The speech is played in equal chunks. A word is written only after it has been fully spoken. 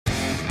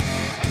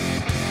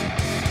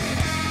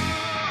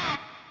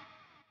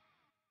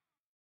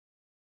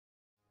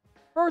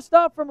First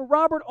up from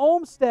Robert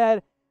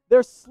Olmstead,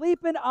 they're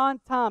sleeping on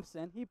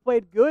Thompson. He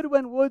played good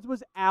when Woods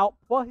was out,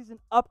 plus he's an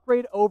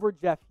upgrade over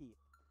Jeff Heath.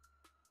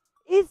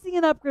 Is he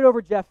an upgrade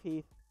over Jeff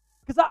Heath?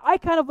 Because I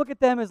kind of look at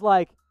them as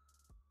like,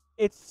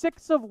 it's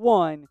 6 of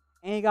one,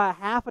 and you got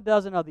half a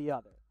dozen of the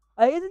other.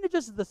 Isn't it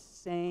just the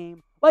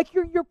same? Like,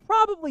 you're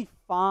probably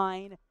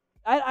fine.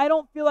 I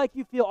don't feel like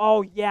you feel,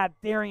 oh, yeah,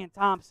 Darian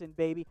Thompson,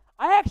 baby.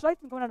 I actually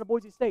like him coming out of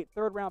Boise State,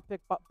 3rd round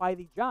pick by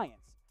the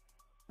Giants.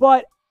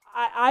 But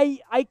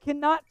I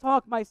cannot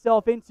talk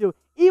myself into,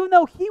 even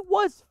though he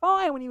was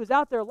fine when he was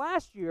out there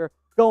last year,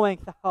 going,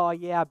 oh,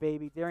 yeah,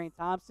 baby, Darian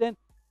Thompson,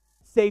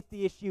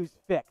 safety issues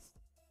fixed.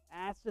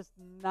 That's just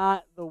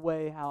not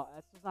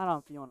that's just not how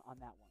I'm feeling on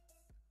that one.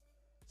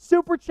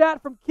 Super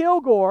chat from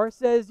Kilgore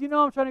says,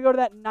 I'm trying to go to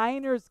that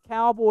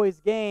Niners-Cowboys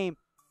game.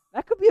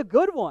 That could be a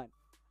good one.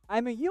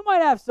 I mean, you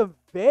might have some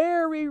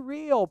very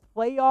real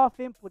playoff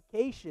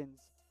implications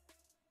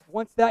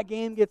once that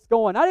game gets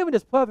going. Not even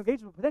just playoff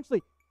implications, but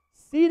potentially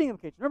seeding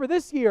implications. Remember,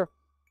 this year,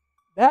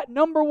 that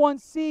number 1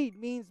 seed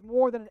means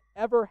more than it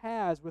ever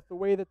has with the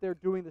way that they're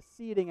doing the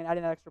seeding and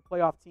adding that extra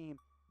playoff team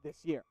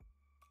this year.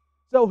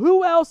 So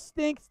who else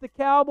thinks the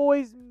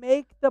Cowboys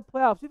make the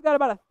playoffs? We've got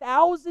about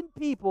 1,000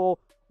 people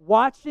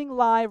watching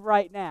live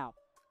right now.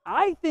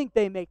 I think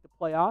they make the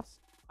playoffs.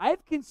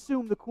 I've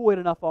consumed the Kool-Aid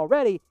enough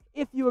already.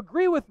 If you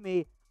agree with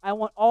me, I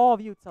want all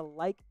of you to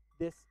like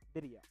this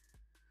video.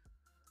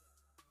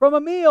 From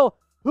Emil,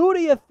 who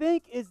do you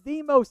think is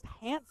the most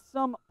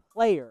handsome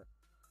player?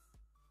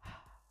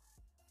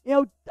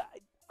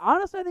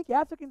 Honestly, I think you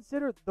have to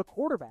consider the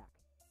quarterback.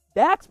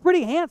 Dak's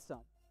pretty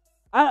handsome.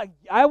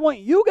 I want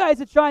you guys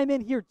to chime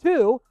in here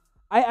too.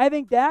 I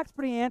think Dak's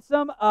pretty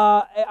handsome.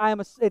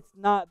 It's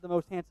not the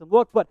most handsome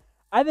look, but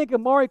I think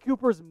Amari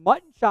Cooper's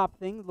mutton chop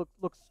thing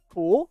looks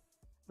cool.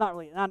 It's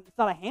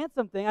not a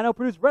handsome thing. I know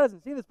producer Brett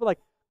hasn't seen this, but like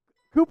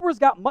Cooper's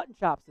got mutton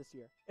chops this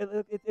year.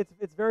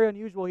 It's very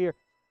unusual here.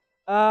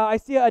 I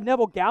see a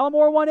Neville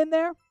Gallimore one in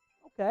there.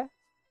 Okay,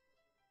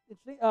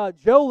 interesting.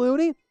 Joe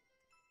Looney.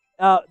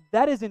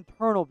 That is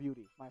internal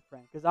beauty, my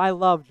friend, because I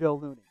love Joe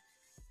Looney.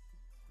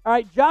 All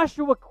right,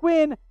 Joshua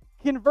Quinn,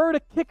 convert a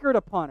kicker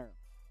to punter.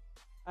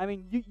 I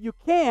mean, you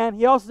can.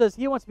 He also says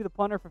he wants to be the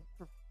punter for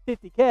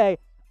 $50K.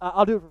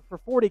 I'll do it for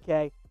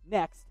 $40K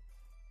next.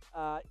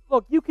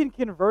 Look, you can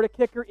convert a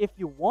kicker if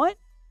you want.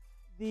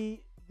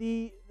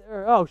 400K.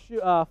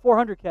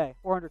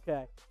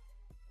 400K.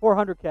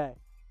 That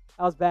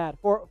was bad.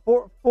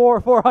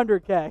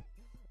 400K.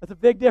 That's a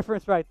big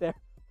difference right there.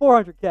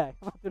 400K. I'm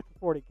not doing it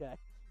for $40K.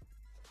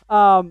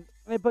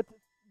 But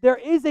there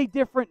is a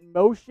different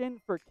motion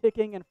for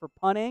kicking and for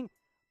punting.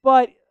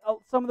 But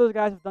some of those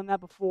guys have done that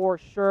before,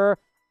 sure.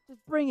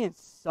 Just bring in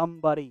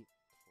somebody,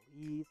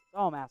 please. That's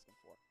all I'm asking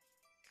for.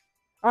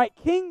 All right,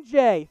 King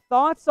J,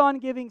 thoughts on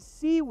giving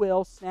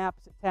Will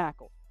snaps at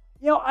tackle.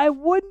 I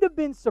wouldn't have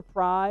been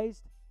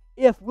surprised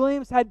if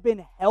Williams had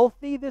been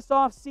healthy this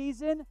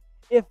offseason,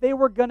 if they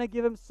were going to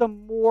give him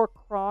some more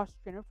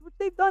cross-training, which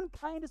they've done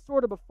kind of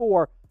sort of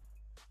before.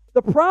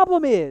 The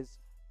problem is,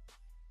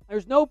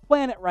 there's no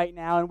planet right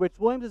now in which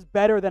Williams is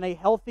better than a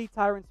healthy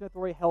Tyron Smith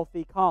or a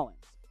healthy Collins.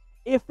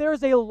 If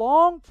there's a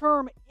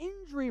long-term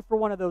injury for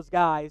one of those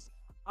guys,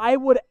 I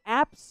would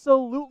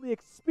absolutely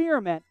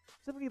experiment,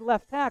 specifically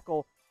left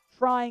tackle,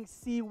 trying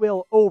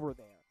Will over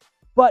there.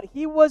 But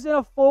he wasn't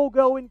a full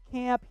go in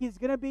camp. He's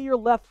going to be your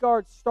left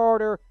guard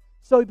starter.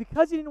 So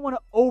because he didn't want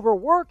to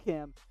overwork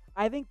him,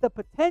 I think the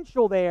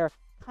potential there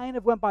kind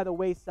of went by the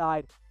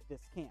wayside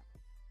this camp.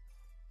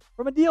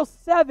 From a deal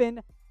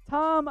 7,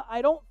 Tom,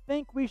 I don't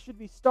think we should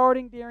be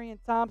starting Darian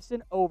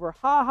Thompson over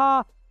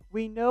Haha.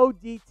 We know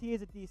DT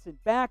is a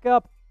decent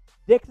backup.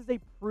 Dix is a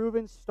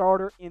proven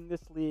starter in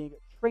this league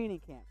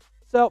training camp.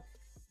 So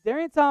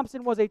Darian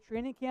Thompson was a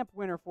training camp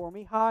winner for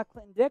me.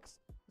 Clinton-Dix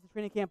was a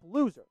training camp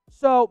loser.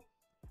 So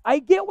I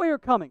get where you're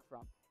coming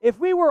from. If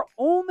we were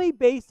only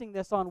basing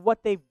this on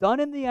what they've done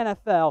in the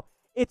NFL,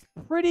 it's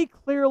pretty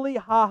clearly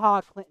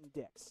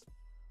Clinton-Dix.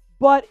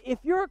 But if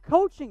you're a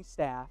coaching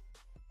staff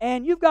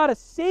and you've got a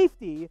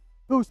safety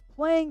who's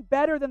playing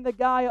better than the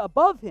guy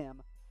above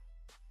him,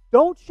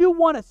 don't you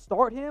want to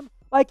start him?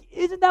 Like,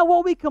 isn't that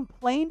what we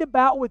complained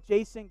about with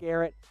Jason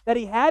Garrett? That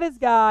he had his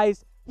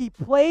guys, he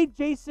played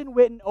Jason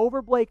Witten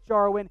over Blake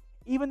Jarwin,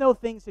 even though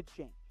things had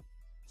changed.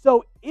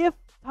 So if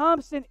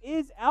Thompson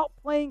is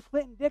outplaying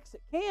Clinton-Dix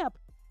at camp,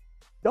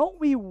 don't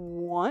we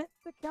want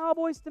the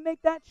Cowboys to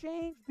make that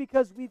change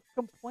because we've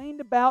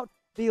complained about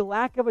the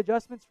lack of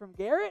adjustments from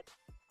Garrett?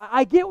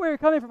 I get where you're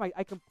coming from.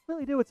 I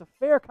completely do. It's a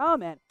fair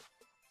comment.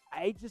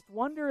 I just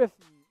wonder if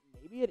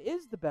maybe it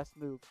is the best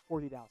move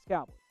for the Dallas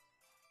Cowboys.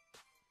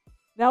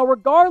 Now,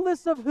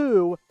 regardless of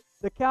who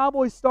the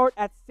Cowboys start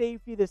at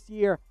safety this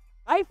year,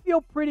 I feel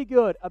pretty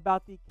good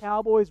about the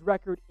Cowboys'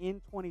 record in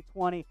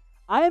 2020.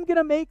 I am going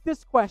to make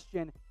this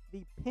question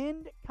the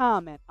pinned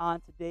comment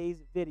on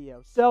today's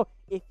video. So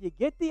if you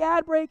get the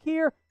ad break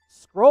here,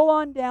 scroll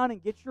on down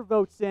and get your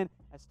votes in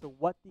as to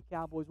what the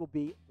Cowboys will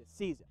be this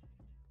season.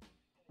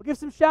 We'll give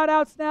some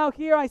shout-outs now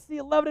here. I see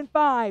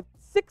 11-5,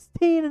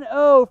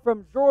 16-0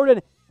 from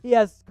Jordan. He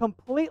has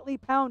completely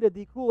pounded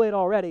the Kool-Aid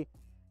already.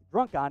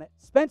 Drunk on it.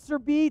 Spencer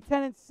B,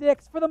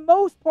 10-6. For the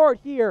most part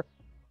here,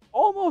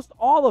 almost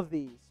all of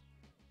these,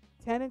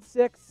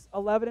 10-6,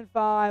 11-5,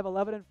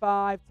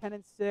 11-5,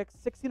 10-6,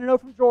 16-0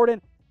 from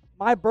Jordan.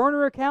 My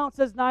burner account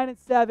says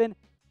 9-7,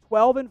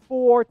 12-4,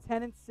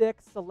 10-6,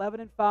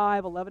 11-5,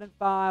 11-5,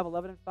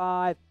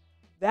 11-5.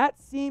 That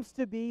seems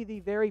to be the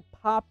very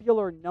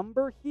popular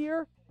number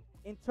here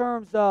in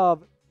terms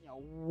of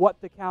what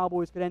the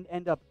Cowboys could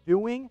end up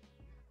doing.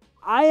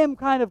 I am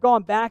kind of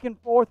going back and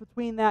forth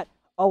between that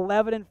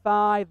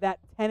 11-5, that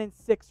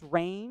 10-6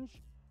 range.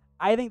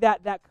 I think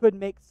that could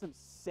make some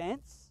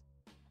sense.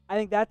 I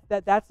think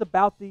that's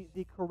about the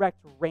correct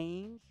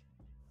range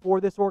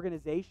for this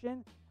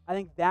organization. I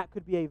think that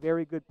could be a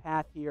very good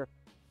path here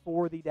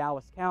for the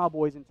Dallas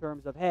Cowboys in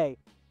terms of, hey,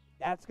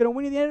 that's going to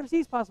win you the NFC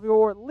East possibly,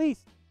 or at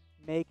least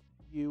make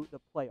you the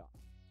playoffs.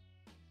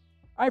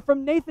 All right,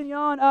 from Nathan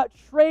Yon,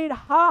 trade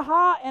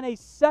Ha and a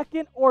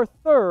second or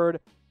third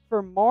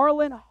for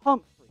Marlon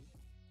Humphrey.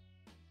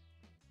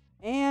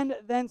 And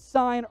then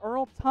sign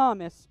Earl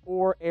Thomas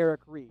or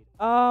Eric Reed.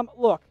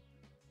 Look,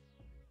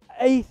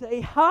 a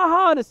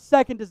Ha and a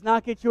second does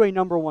not get you a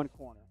number one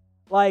corner.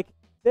 Like,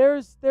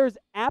 there's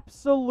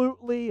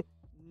absolutely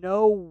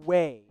no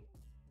way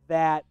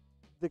that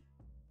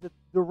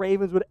the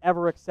Ravens would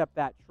ever accept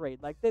that trade.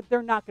 Like,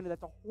 they're not going to.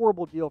 That's a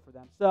horrible deal for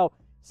them. So,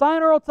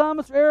 sign Earl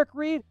Thomas or Eric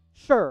Reed?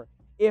 Sure.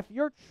 If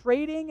you're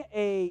trading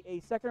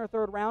a second or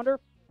third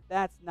rounder,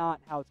 that's not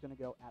how it's going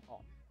to go at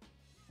all.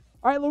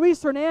 All right,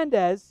 Luis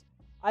Hernandez.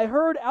 I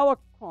heard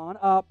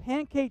Alacron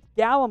pancake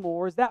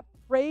Gallimore. Is that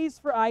praise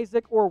for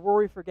Isaac or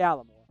worry for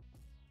Gallimore?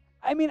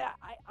 I mean,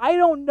 I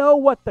don't know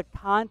what the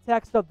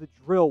context of the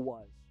drill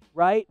was,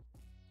 right?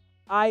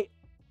 I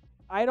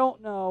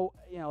don't know.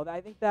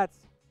 I think that's.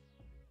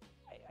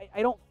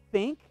 I don't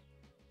think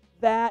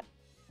that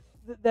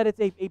it's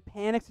a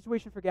panic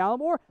situation for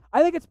Gallimore.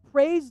 I think it's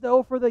praise,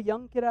 though, for the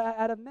young kid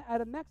out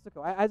of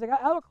Mexico. Isaac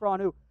Alacron,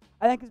 who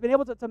I think has been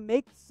able to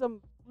make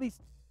some at least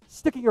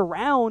sticking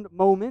around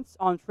moments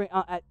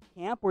at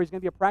camp where he's going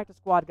to be a practice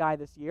squad guy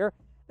this year.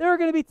 There are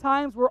going to be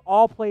times where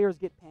all players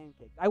get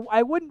pancaked.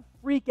 I wouldn't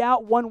freak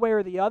out one way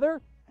or the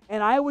other,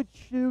 and I would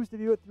choose to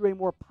view it through a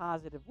more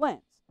positive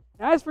lens.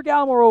 Now, as for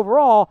Gallimore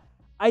overall,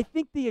 I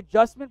think the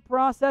adjustment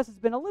process has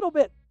been a little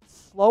bit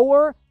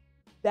slower.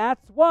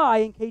 That's why,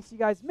 in case you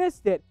guys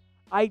missed it,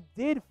 I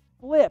did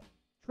flip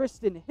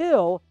Tristan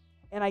Hill,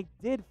 and I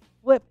did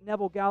flip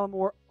Neville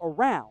Gallimore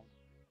around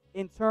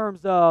in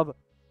terms of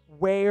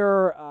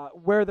where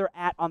they're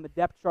at on the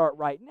depth chart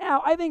right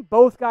now. I think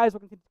both guys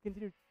will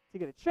continue to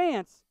get a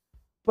chance,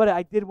 but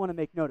I did want to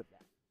make note of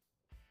that.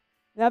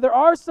 Now, there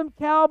are some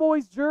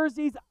Cowboys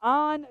jerseys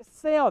on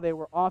sale. They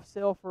were off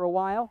sale for a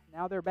while.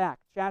 Now they're back.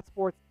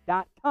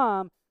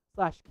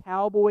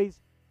 Chatsports.com/Cowboys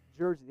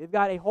jersey. They've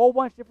got a whole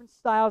bunch of different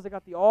styles. They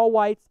got the all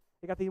whites.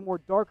 They got the more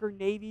darker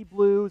navy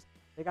blues.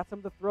 They got some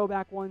of the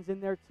throwback ones in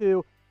there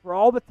too. For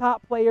all the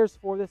top players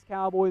for this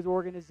Cowboys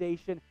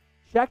organization,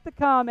 check the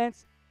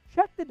comments.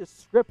 Check the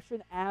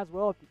description as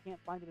well if you can't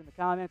find it in the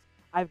comments.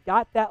 I've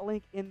got that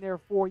link in there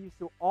for you.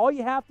 So all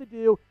you have to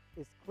do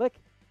is click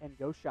and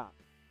go shop.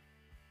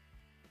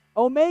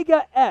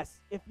 Omega S.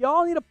 If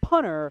y'all need a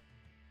punter,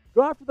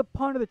 go after the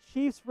punter the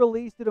Chiefs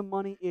released due to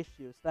money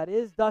issues. That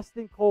is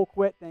Dustin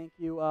Colquitt. Thank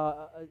you,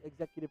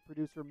 executive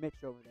producer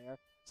Mitch over there.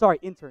 Sorry,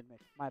 intern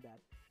Mitch. My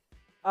bad.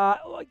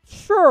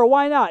 Sure,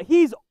 why not?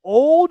 He's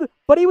old,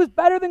 but he was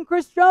better than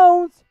Chris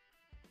Jones.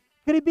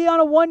 Could he be on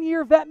a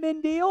one-year vet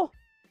min deal?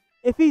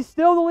 If he's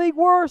still the league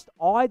worst,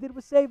 all I did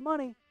was save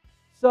money.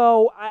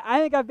 So I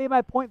think I've made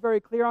my point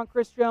very clear on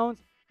Chris Jones.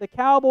 The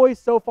Cowboys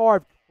so far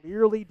have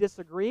clearly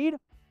disagreed.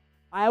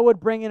 I would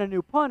bring in a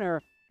new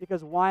punter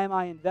because why am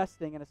I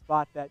investing in a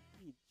spot that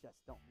you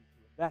just don't need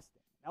to invest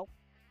in? Nope.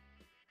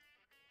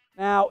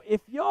 Now,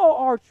 if y'all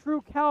are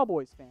true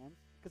Cowboys fans,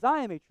 because I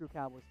am a true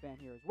Cowboys fan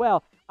here as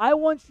well, I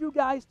want you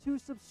guys to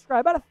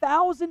subscribe. About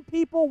 1,000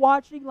 people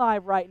watching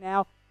live right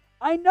now.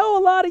 I know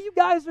a lot of you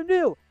guys are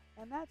new,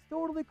 and that's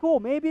totally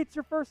cool. Maybe it's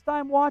your first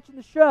time watching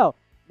the show.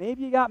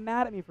 Maybe you got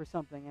mad at me for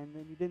something and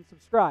then you didn't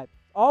subscribe.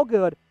 It's all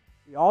good.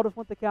 We all just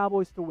want the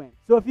Cowboys to win.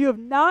 So if you have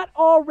not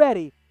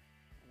already,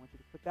 I want you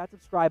to click that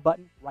subscribe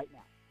button right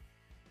now.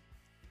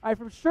 All right,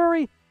 from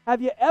Shuri,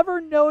 have you ever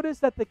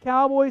noticed that the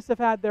Cowboys have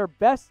had their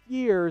best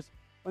years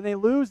when they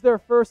lose their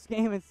first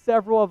game in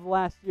several of the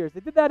last years?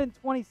 They did that in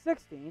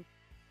 2016.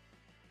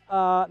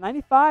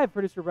 95,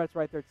 producer Brett's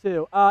right there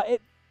too.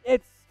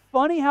 It's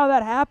funny how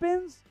that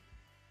happens.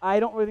 I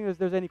don't really think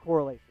there's any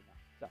correlation there.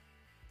 So,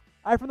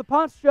 all right, from the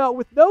Ponce Show,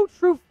 with no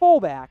true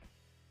fullback,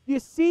 do you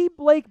see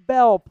Blake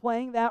Bell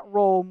playing that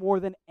role more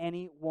than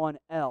anyone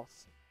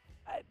else?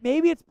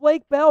 Maybe it's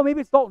Blake Bell. Maybe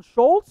it's Dalton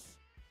Schultz.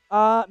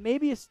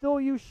 Maybe you still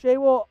use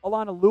Shewa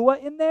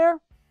Alanalua in there.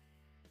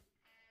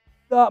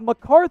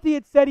 McCarthy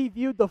had said he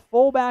viewed the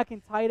fullback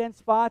and tight end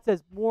spots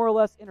as more or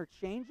less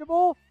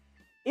interchangeable.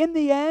 In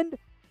the end,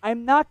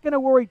 I'm not going to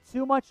worry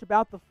too much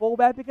about the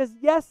fullback because,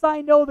 yes,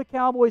 I know the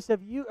Cowboys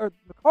have used, or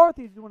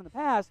McCarthy's doing in the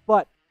past,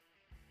 but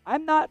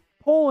I'm not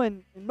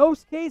pulling, in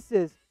most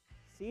cases,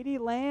 CeeDee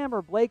Lamb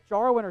or Blake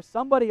Jarwin or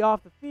somebody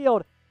off the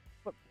field,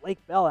 put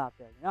Blake Bell out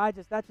there.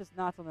 That's just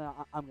not something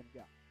I'm going to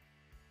go.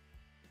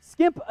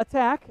 Skimp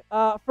attack.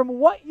 From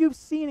what you've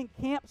seen in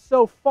camp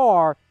so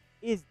far,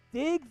 is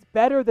Diggs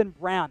better than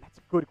Brown? That's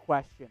a good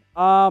question.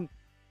 I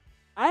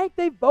think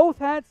they've both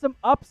had some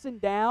ups and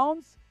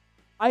downs.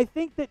 I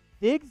think that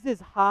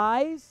Diggs'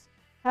 highs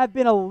have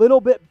been a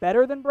little bit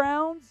better than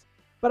Brown's,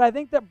 but I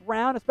think that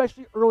Brown,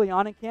 especially early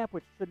on in camp,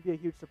 which shouldn't be a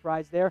huge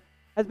surprise there,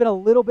 has been a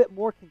little bit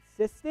more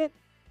consistent.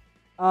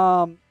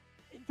 In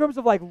terms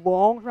of like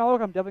long-term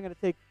outlook, I'm definitely going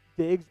to take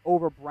Diggs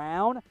over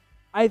Brown.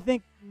 I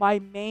think my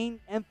main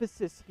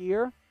emphasis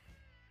here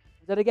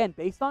is that, again,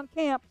 based on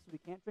camp, so we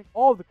can't drink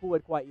all of the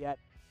Kool-Aid quite yet,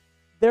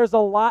 there's a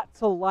lot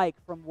to like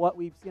from what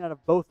we've seen out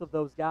of both of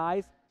those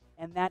guys,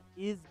 and that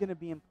is going to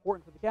be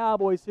important for the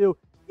Cowboys who,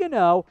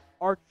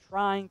 are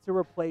trying to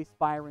replace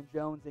Byron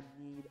Jones and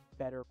need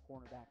better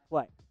cornerback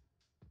play.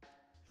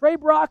 Trey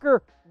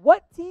Brocker,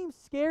 what team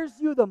scares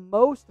you the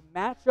most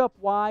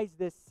matchup-wise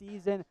this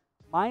season?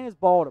 Mine is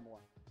Baltimore.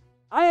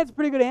 I think it's a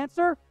pretty good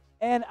answer,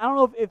 and I don't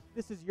know if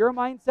this is your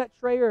mindset,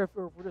 Trey, or if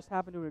we just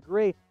happen to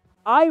agree.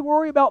 I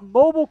worry about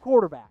mobile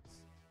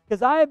quarterbacks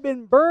because I have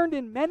been burned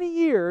in many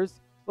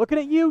years, looking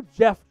at you,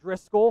 Jeff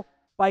Driscoll,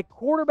 by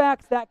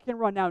quarterbacks that can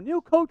run. Now,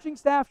 new coaching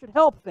staff should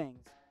help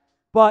things,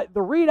 but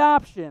the read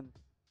option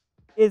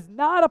is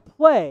not a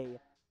play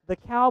the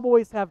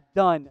Cowboys have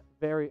done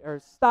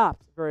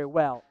stopped very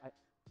well, I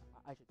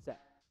should say.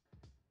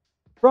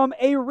 From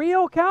a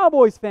real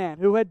Cowboys fan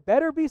who had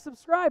better be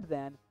subscribed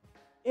then,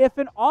 if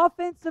an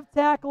offensive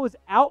tackle is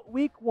out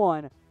week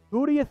 1,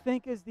 who do you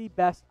think is the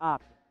best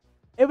option?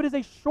 If it is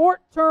a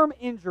short-term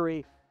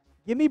injury,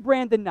 give me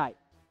Brandon Knight.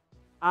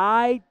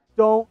 I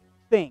don't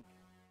think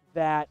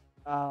that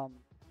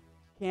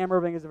Cam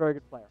Irving is a very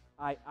good player.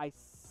 I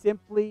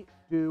simply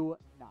do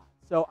not.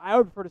 So I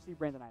would prefer to see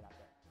Brandon Knight out there.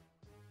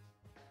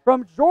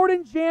 From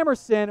Jordan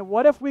Jamerson,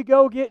 what if we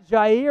go get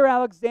Jair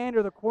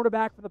Alexander, the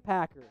quarterback for the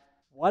Packers?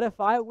 What if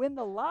I win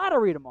the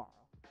lottery tomorrow?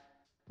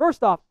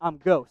 First off, I'm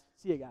ghost.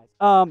 See you guys.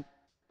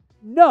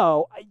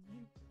 No,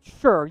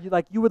 sure,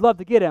 you would love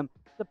to get him.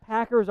 The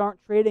Packers aren't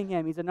trading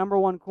him. He's a number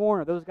 1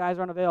 corner. Those guys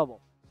aren't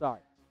available. Sorry.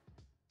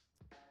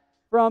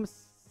 From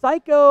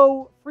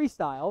Psycho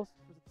Freestyles,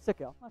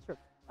 Sicko, not sure.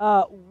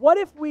 What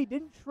if we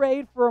didn't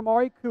trade for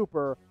Amari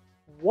Cooper?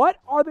 What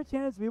are the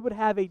chances we would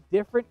have a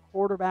different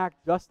quarterback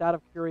just out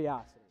of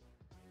curiosity?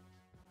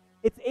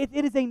 It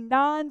is a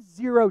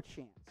non-zero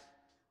chance.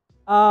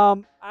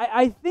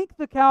 I think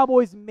the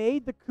Cowboys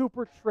made the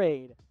Cooper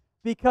trade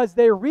because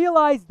they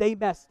realized they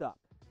messed up.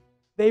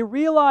 They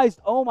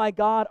realized, oh my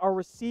God, our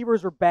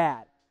receivers are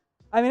bad.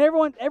 I mean,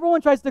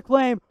 everyone tries to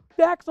claim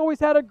Dak's always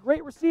had a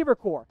great receiver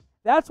core.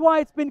 That's why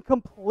it's been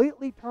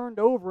completely turned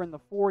over in the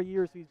 4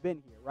 years he's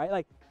been here, right?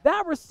 Like,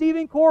 that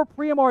receiving core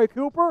pre-Amari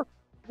Cooper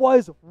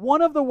was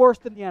one of the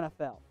worst in the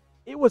NFL.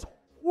 It was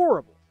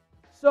horrible.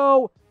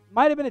 So,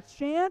 might have been a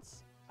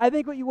chance. I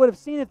think what you would have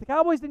seen if the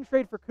Cowboys didn't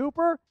trade for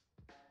Cooper,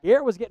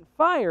 Garrett was getting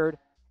fired,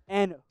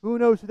 and who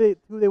knows who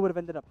they would have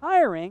ended up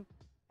hiring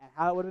and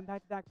how it would have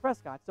impacted Dak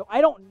Prescott. So,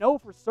 I don't know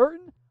for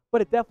certain,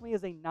 but it definitely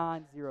is a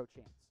non-zero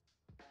chance.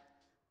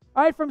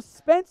 All right, from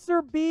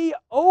Spencer B,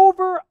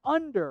 over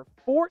under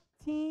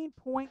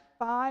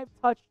 14.5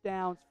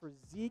 touchdowns for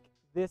Zeke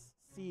this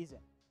season.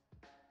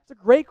 It's a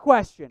great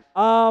question.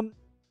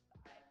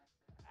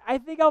 I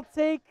think I'll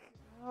take,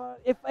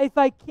 if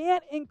I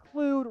can't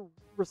include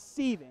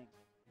receiving,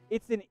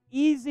 it's an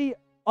easy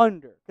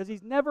under because he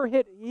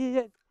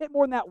hit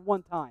more than that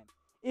one time.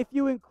 If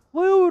you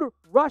include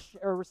rush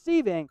or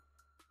receiving,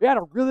 we had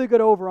a really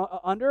good over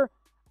under.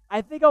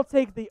 I think I'll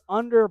take the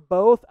under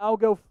both. I'll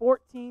go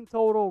 14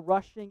 total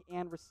rushing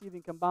and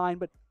receiving combined,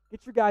 but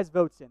get your guys'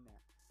 votes in there.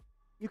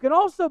 You can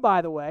also,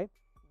 by the way,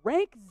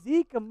 rank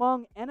Zeke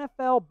among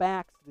NFL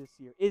backs this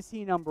year. Is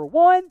he number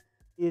 1?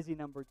 Is he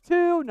number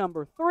 2?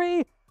 Number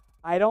 3?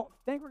 I don't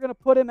think we're going to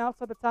put him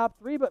outside the top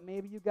 3, but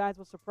maybe you guys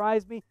will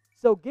surprise me.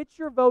 So get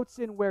your votes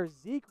in where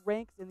Zeke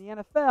ranks in the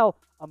NFL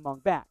among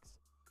backs.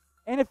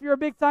 And if you're a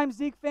big-time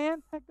Zeke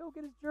fan, heck, go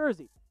get his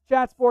jersey.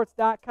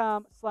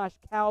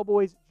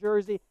 Chatsports.com/Cowboys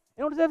jersey.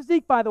 They don't just have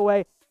Zeke, by the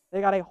way.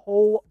 They got a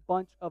whole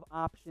bunch of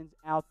options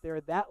out there.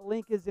 That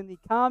link is in the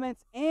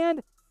comments,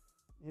 and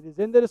it is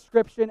in the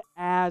description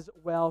as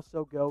well,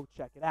 so go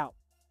check it out.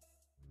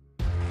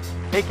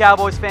 Hey,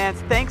 Cowboys fans,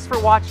 thanks for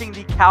watching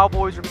the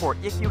Cowboys Report.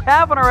 If you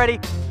haven't already,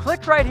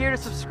 click right here to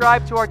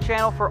subscribe to our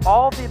channel for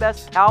all the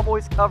best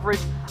Cowboys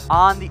coverage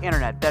on the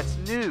internet. That's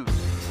news,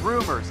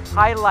 rumors,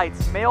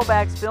 highlights,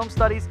 mailbags, film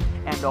studies,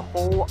 and a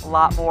whole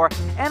lot more.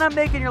 And I'm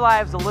making your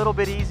lives a little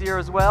bit easier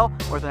as well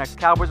with the next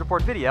Cowboys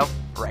Report video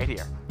right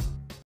here.